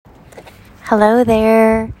Hello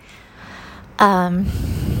there.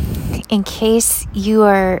 In case you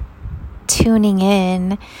are tuning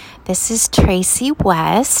in, this is Tracy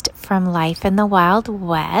West from Life in the Wild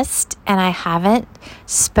West, and I haven't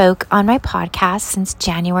spoke on my podcast since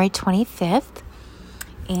January 25th.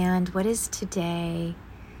 And what is today?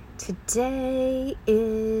 Today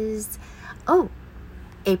is,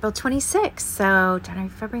 April 26th. So January,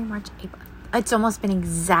 February, March, April. It's almost been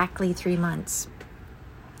exactly 3 months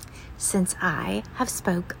since I have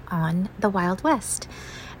spoke on the Wild West.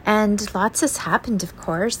 And lots has happened, of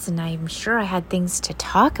course, and I'm sure I had things to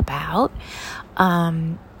talk about.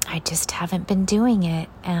 I just haven't been doing it,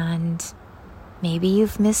 and maybe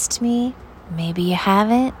you've missed me, maybe you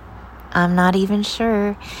haven't. I'm not even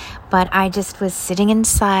sure, but I just was sitting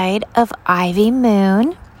inside of Ivy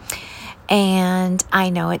Moon, and I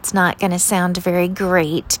know it's not going to sound very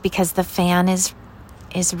great because the fan is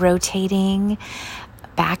rotating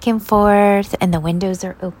back and forth, and the windows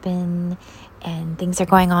are open, and things are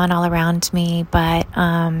going on all around me. But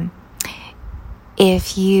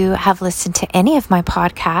if you have listened to any of my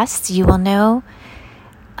podcasts, you will know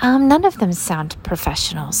none of them sound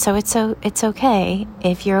professional. So it's okay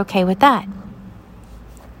if you're okay with that.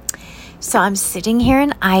 So I'm sitting here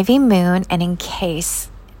in Ivy Moon, and in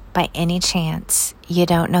case by any chance you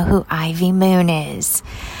don't know who Ivy Moon is,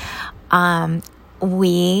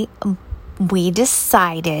 we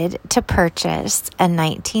decided to purchase a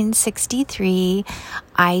 1963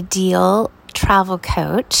 Ideal travel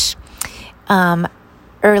coach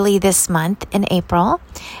early this month in April.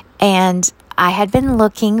 And I had been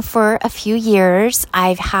looking for a few years.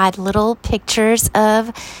 I've had little pictures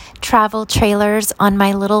of travel trailers on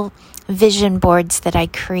my little vision boards that I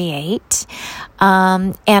create.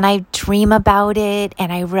 And I dream about it.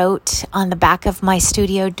 And I wrote on the back of my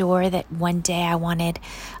studio door that one day I wanted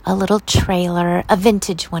a little trailer, a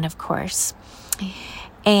vintage one, of course.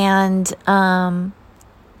 And when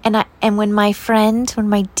my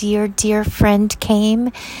dear friend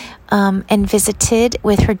came and visited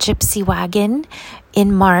with her gypsy wagon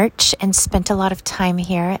in March and spent a lot of time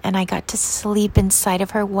here, and I got to sleep inside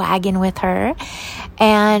of her wagon with her,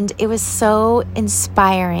 and it was so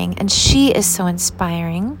inspiring, and she is so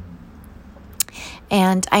inspiring.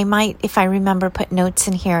 And I might, if I remember, put notes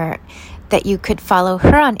in here that you could follow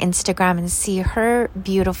her on Instagram and see her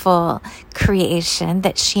beautiful creation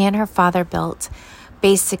that she and her father built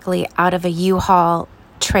basically out of a U-Haul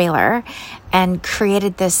trailer and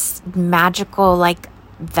created this magical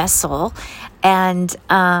vessel, and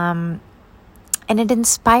it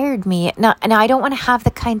inspired me. Now I don't want to have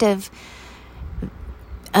the kind of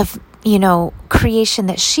creation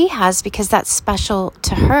that she has, because that's special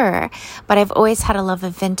to her, but I've always had a love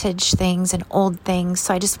of vintage things and old things.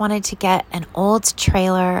 So I just wanted to get an old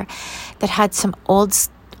trailer that had some old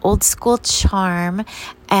school charm,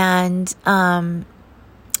 and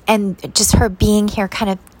just her being here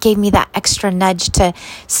kind of gave me that extra nudge to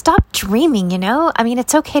stop dreaming, I mean,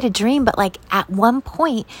 it's okay to dream, but at one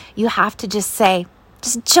point you have to just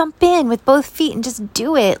jump in with both feet and just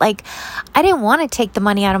do it. I didn't want to take the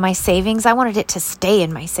money out of my savings. I wanted it to stay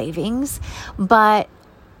in my savings. But,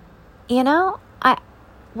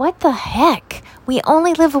 what the heck? We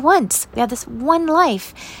only live once. We have this one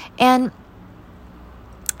life. And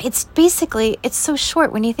it's so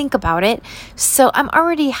short when you think about it. So I'm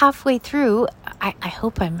already halfway through. I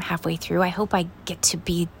hope I'm halfway through. I hope I get to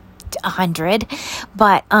be 100,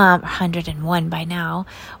 but 101 by now.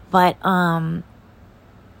 But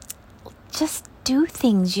just do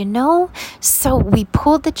things, So we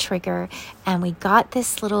pulled the trigger, and we got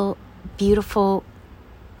this little beautiful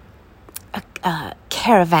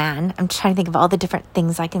caravan. I'm trying to think of all the different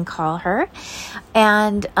things I can call her.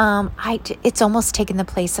 And it's almost taken the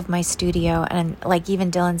place of my studio. And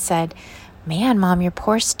even Dylan said, man, Mom, your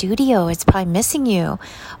poor studio is probably missing you.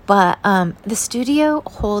 But the studio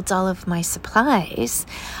holds all of my supplies.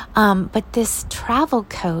 But this travel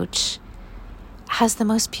coach has the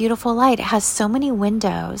most beautiful light. It has so many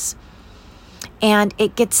windows, and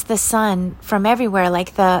it gets the sun from everywhere.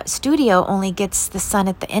 The studio only gets the sun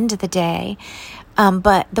at the end of the day,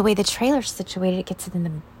 but the way the trailer's situated, it gets it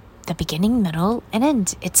in the beginning, middle, and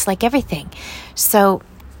end. It's like everything. So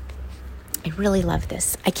I really love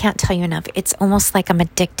this. I can't tell you enough. It's almost like I'm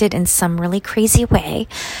addicted in some really crazy way.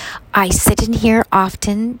 I sit in here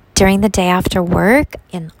often during the day after work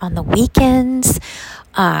and on the weekends.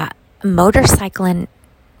 Motorcycling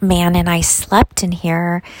man and I slept in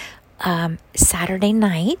here Saturday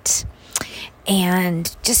night,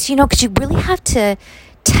 and just because you really have to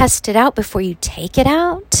test it out before you take it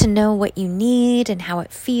out to know what you need and how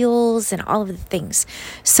it feels and all of the things.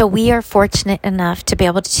 So we are fortunate enough to be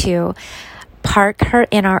able to park her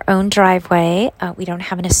in our own driveway. We don't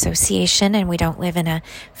have an association and we don't live in a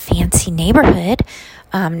fancy neighborhood.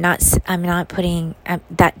 I'm not putting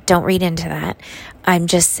that, don't read into that. I'm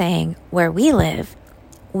just saying where we live,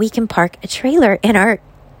 we can park a trailer in our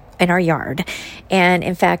yard. And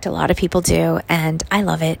in fact, a lot of people do, and I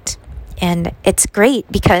love it. And it's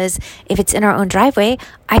great because if it's in our own driveway,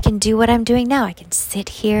 I can do what I'm doing now. I can sit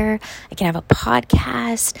here. I can have a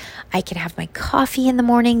podcast. I can have my coffee in the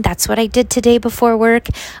morning. That's what I did today before work.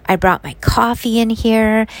 I brought my coffee in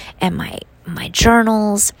here and my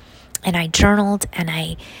journals, and I journaled, and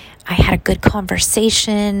I had a good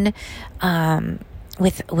conversation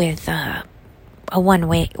with a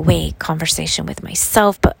one-way conversation with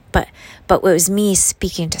myself, but it was me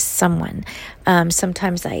speaking to someone.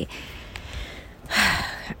 Sometimes I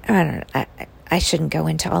don't know, I shouldn't go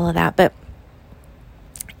into all of that, but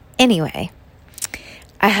anyway,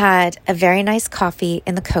 I had a very nice coffee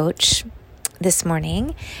in the coach this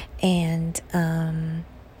morning, and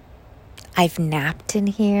I've napped in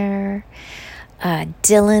here.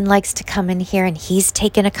 Dylan likes to come in here, and he's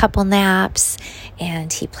taken a couple naps,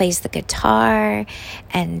 and he plays the guitar,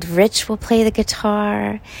 and Rich will play the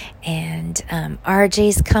guitar, and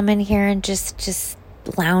RJ's come in here and just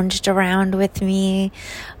lounged around with me.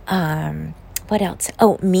 What else?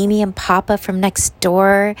 Oh, Mimi and Papa from next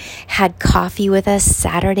door had coffee with us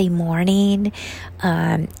Saturday morning.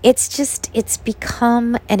 It's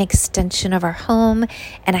become an extension of our home,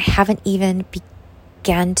 and I haven't even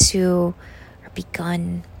begun to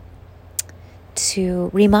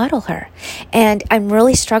remodel her. And I'm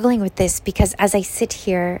really struggling with this because as I sit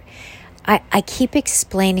here, I keep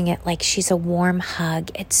explaining it like she's a warm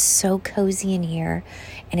hug. It's so cozy in here,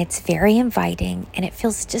 and it's very inviting, and it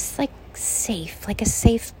feels just like safe, like a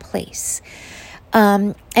safe place.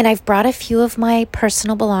 And I've brought a few of my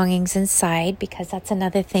personal belongings inside because that's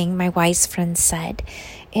another thing my wise friend said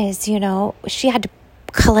is, she had to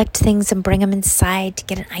collect things and bring them inside to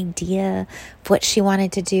get an idea of what she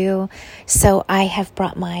wanted to do. So I have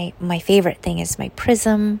brought my favorite thing is my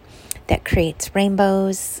prism that creates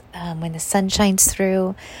rainbows when the sun shines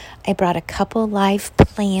through. I brought a couple live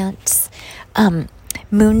plants.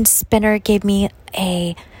 Moon Spinner gave me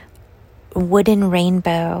a wooden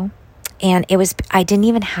rainbow, and I didn't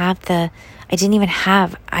even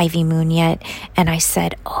have Ivy Moon yet, and I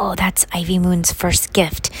said, oh, that's Ivy Moon's first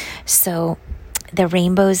gift. So the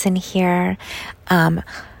rainbows in here, a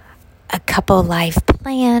couple live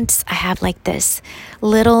plants. I have like this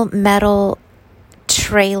little metal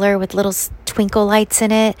trailer with little twinkle lights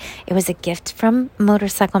in it. It was a gift from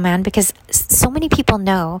Motorcycle Man because so many people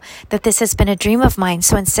know that this has been a dream of mine.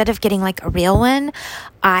 So instead of getting like a real one,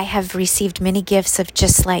 I have received many gifts of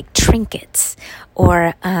just like trinkets,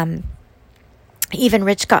 or even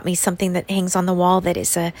Rich got me something that hangs on the wall that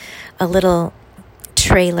is a little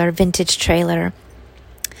trailer, vintage trailer.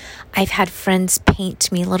 I've had friends paint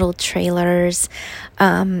me little trailers.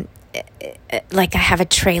 Like I have a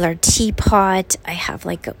trailer teapot. I have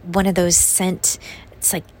like one of those scent.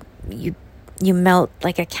 It's like you melt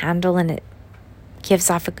like a candle and it gives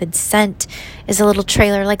off a good scent. Is a little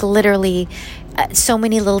trailer, like literally so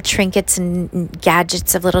many little trinkets and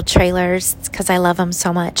gadgets of little trailers because I love them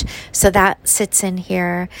so much. So that sits in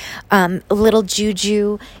here. Little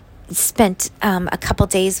Juju spent a couple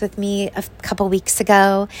days with me a couple weeks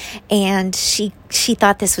ago, and she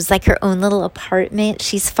thought this was like her own little apartment.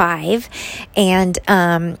 She's 5, and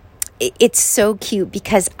it's so cute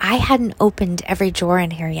because I hadn't opened every drawer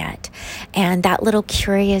in here yet, and that little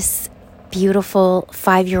curious, beautiful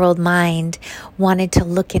 5-year-old mind wanted to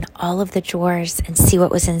look in all of the drawers and see what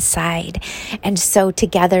was inside. And so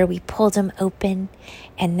together we pulled them open,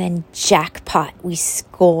 and then jackpot, we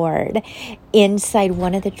scored. Inside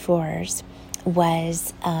one of the drawers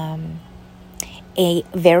was a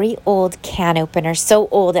very old can opener. So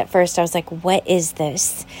old at first I was like, what is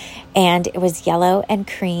this? And it was yellow and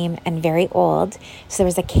cream and very old. So there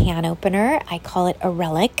was a can opener. I call it a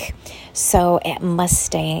relic. So it must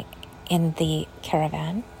stay in the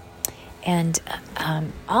caravan. And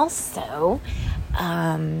also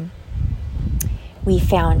we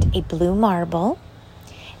found a blue marble,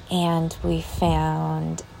 and we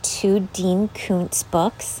found 2 Dean Koontz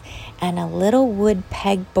books and a little wood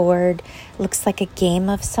pegboard, looks like a game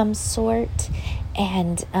of some sort,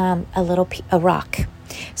 and a rock.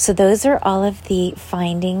 So those are all of the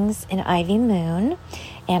findings in Ivy Moon,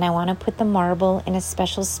 and I want to put the marble in a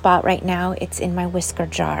special spot right now. It's in my whisker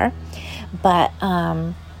jar, but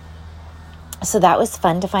so that was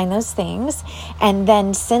fun to find those things. And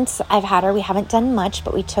then since I've had her, we haven't done much,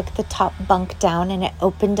 but we took the top bunk down and it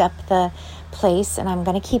opened up the place, and I'm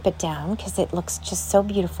going to keep it down because it looks just so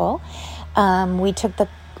beautiful. We took the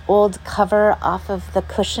old cover off of the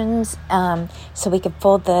cushions so we could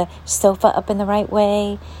fold the sofa up in the right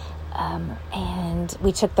way. And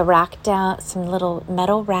we took the rack down, some little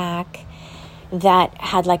metal rack that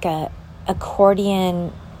had like a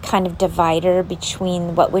accordion kind of divider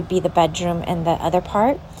between what would be the bedroom and the other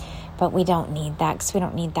part. But we don't need that because we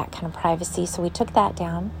don't need that kind of privacy. So we took that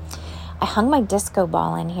down. I hung my disco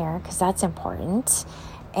ball in here because that's important.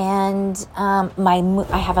 And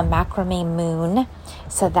I have a macrame moon,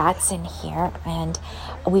 so that's in here. And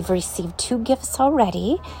we've received 2 gifts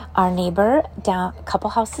already. Our neighbor down, a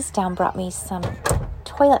couple houses down, brought me some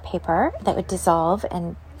toilet paper that would dissolve,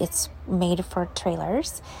 and it's made for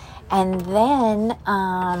trailers. And then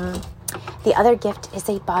the other gift is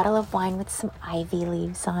a bottle of wine with some ivy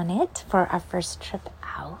leaves on it for our first trip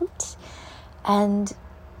out. And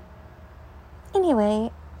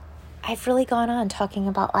anyway, I've really gone on talking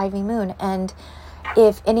about Ivy Moon, and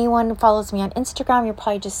if anyone follows me on Instagram, you're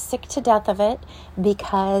probably just sick to death of it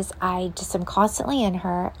because I just am constantly in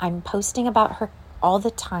her. I'm posting about her all the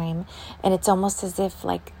time, and it's almost as if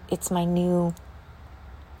like it's my new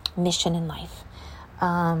mission in life.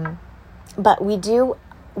 But we do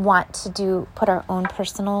want to put our own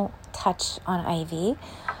personal touch on Ivy.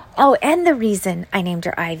 Oh, and the reason I named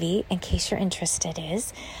her Ivy, in case you're interested,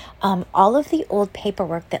 is all of the old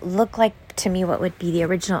paperwork that looked like to me what would be the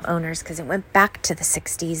original owners, because it went back to the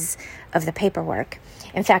 60s of the paperwork.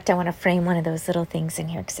 In fact, I want to frame one of those little things in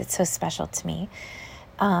here because it's so special to me.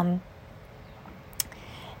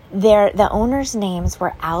 The owners' names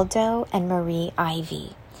were Aldo and Marie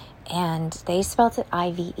Ivy, and they spelled it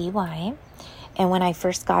I-V-E-Y. And when I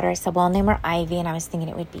first got her, I said, well, I'll name her Ivy, and I was thinking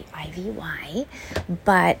it would be I-V-Y.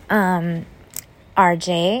 But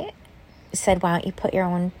RJ said, why don't you put your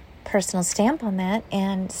own personal stamp on that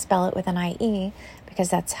and spell it with an I-E, because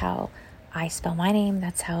that's how I spell my name,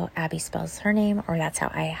 that's how Abby spells her name, or that's how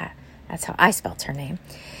I spelled her name.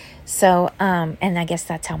 So, and I guess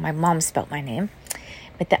that's how my mom spelled my name,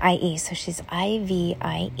 with the I-E. So she's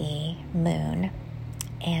I-V-I-E, Moon.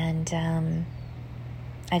 And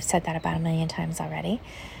I've said that about 1 million times already.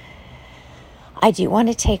 I do want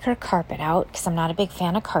to take her carpet out because I'm not a big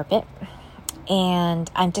fan of carpet. And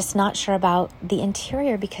I'm just not sure about the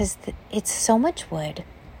interior because it's so much wood.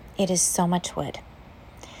 It is so much wood.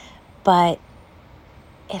 But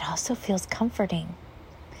it also feels comforting.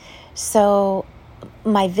 So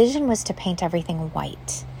my vision was to paint everything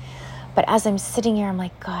white. But as I'm sitting here, I'm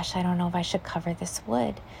like, gosh, I don't know if I should cover this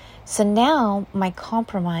wood. So now my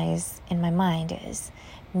compromise in my mind is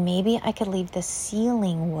maybe I could leave the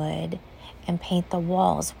ceiling wood and paint the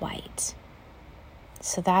walls white.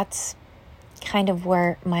 So that's kind of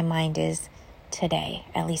where my mind is today,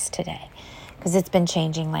 at least today, because it's been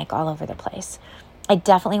changing like all over the place. I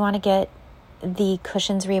definitely want to get the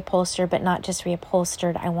cushions reupholstered, but not just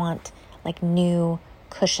reupholstered. I want like new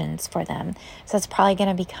cushions for them. So it's probably going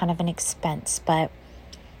to be kind of an expense, but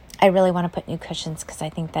I really want to put new cushions because I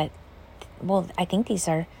think these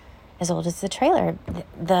are as old as the trailer.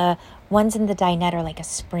 The ones in the dinette are like a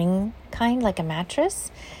spring kind, like a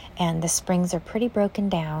mattress, and the springs are pretty broken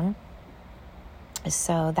down.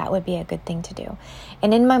 So that would be a good thing to do.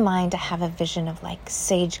 And in my mind, I have a vision of like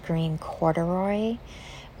sage green corduroy,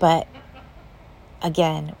 but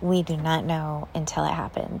again, we do not know until it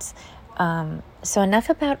happens. So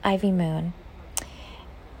enough about Ivy Moon.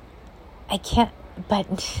 I can't, but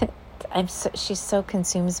she so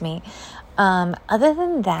consumes me. Other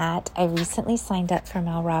than that, I recently signed up for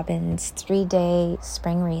Mel Robbins' 3-day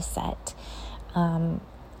spring reset.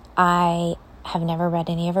 I have never read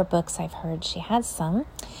any of her books. I've heard she has some,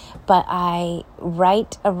 but I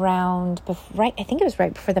think it was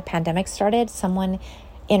right before the pandemic started, someone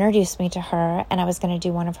introduced me to her, and I was going to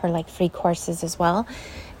do one of her like free courses as well.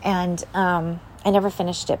 And I never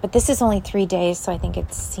finished it, but this is only 3 days, so I think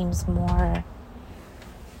it seems more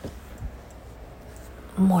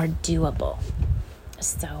doable.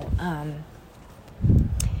 So,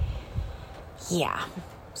 yeah,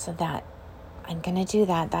 so that I'm going to do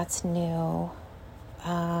that. That's new.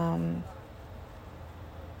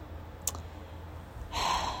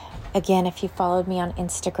 Again, if you followed me on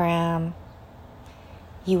Instagram,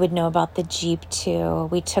 you would know about the Jeep too.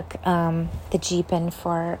 We took the Jeep in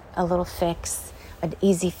for a little fix, an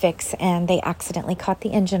easy fix, and they accidentally caught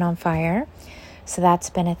the engine on fire. So that's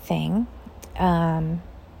been a thing.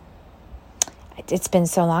 It's been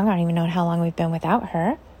so long, I don't even know how long we've been without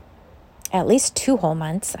her. At least 2 whole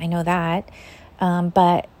months, I know that.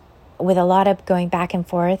 But with a lot of going back and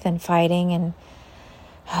forth and fighting and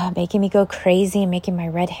making me go crazy and making my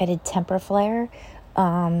redheaded temper flare,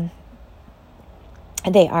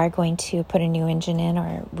 They are going to put a new engine in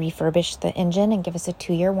or refurbish the engine and give us a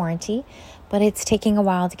 2-year warranty, but it's taking a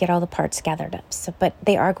while to get all the parts gathered up. So, but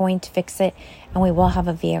they are going to fix it, and we will have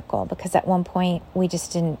a vehicle, because at one point we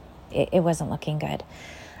just didn't, it wasn't looking good.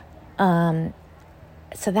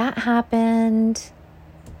 So that happened.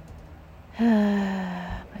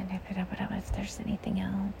 If there's anything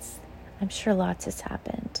else, I'm sure lots has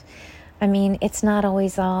happened. I mean, it's not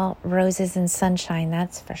always all roses and sunshine,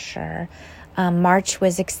 that's for sure. March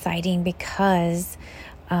was exciting because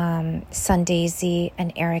Sun Daisy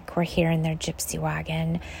and Eric were here in their gypsy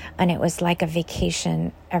wagon, and it was like a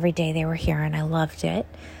vacation every day they were here, and I loved it.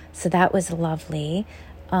 So that was lovely.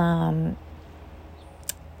 And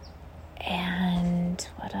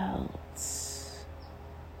what else?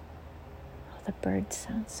 Oh, the birds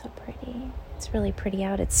sound so pretty. It's really pretty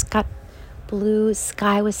out. It's got blue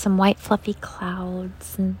sky with some white fluffy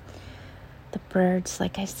clouds, and the birds,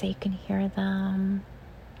 like I say, you can hear them.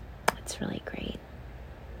 It's really great.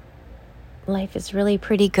 Life is really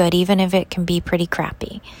pretty good, even if it can be pretty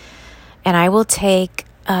crappy. And I will take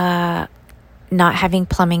not having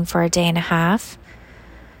plumbing for a day and a half,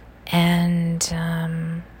 and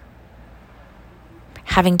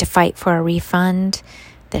having to fight for a refund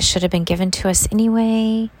that should have been given to us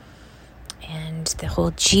anyway, and the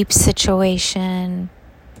whole Jeep situation.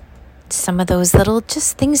 Some of those little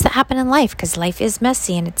just things that happen in life, because life is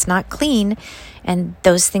messy and it's not clean, and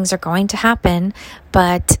those things are going to happen.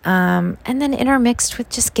 But and then intermixed with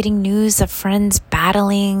just getting news of friends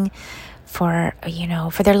battling for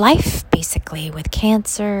their life, basically, with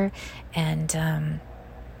cancer and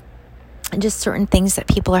just certain things that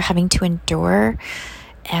people are having to endure.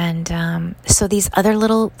 And so these other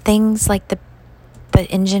little things, like the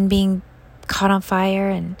engine being caught on fire,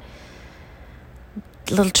 and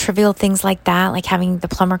little trivial things like that, like having the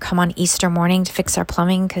plumber come on Easter morning to fix our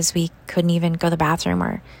plumbing because we couldn't even go to the bathroom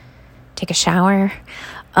or take a shower.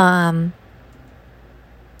 I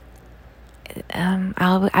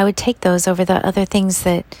would take those over the other things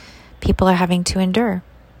that people are having to endure.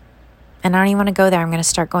 And I don't even want to go there. I'm going to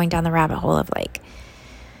start going down the rabbit hole of like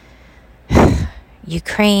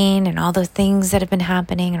Ukraine and all the things that have been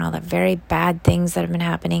happening and all the very bad things that have been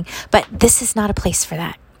happening. But this is not a place for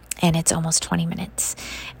that. And it's almost 20 minutes.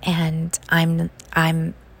 And I'm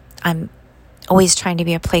always trying to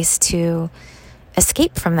be a place to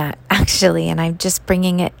escape from that, actually. And I'm just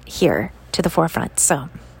bringing it here to the forefront. So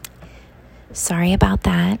sorry about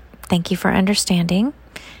that. Thank you for understanding.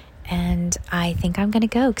 And I think I'm going to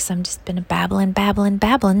go, because I'm just been babbling.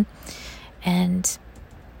 And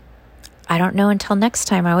I don't know until next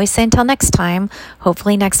time. I always say until next time.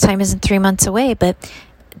 Hopefully next time isn't 3 months away. But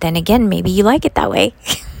then again, maybe you like it that way.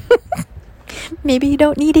 Maybe you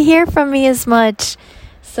don't need to hear from me as much.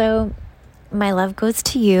 So my love goes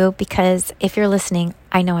to you, because if you're listening,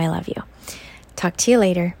 I know I love you. Talk to you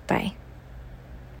later. Bye.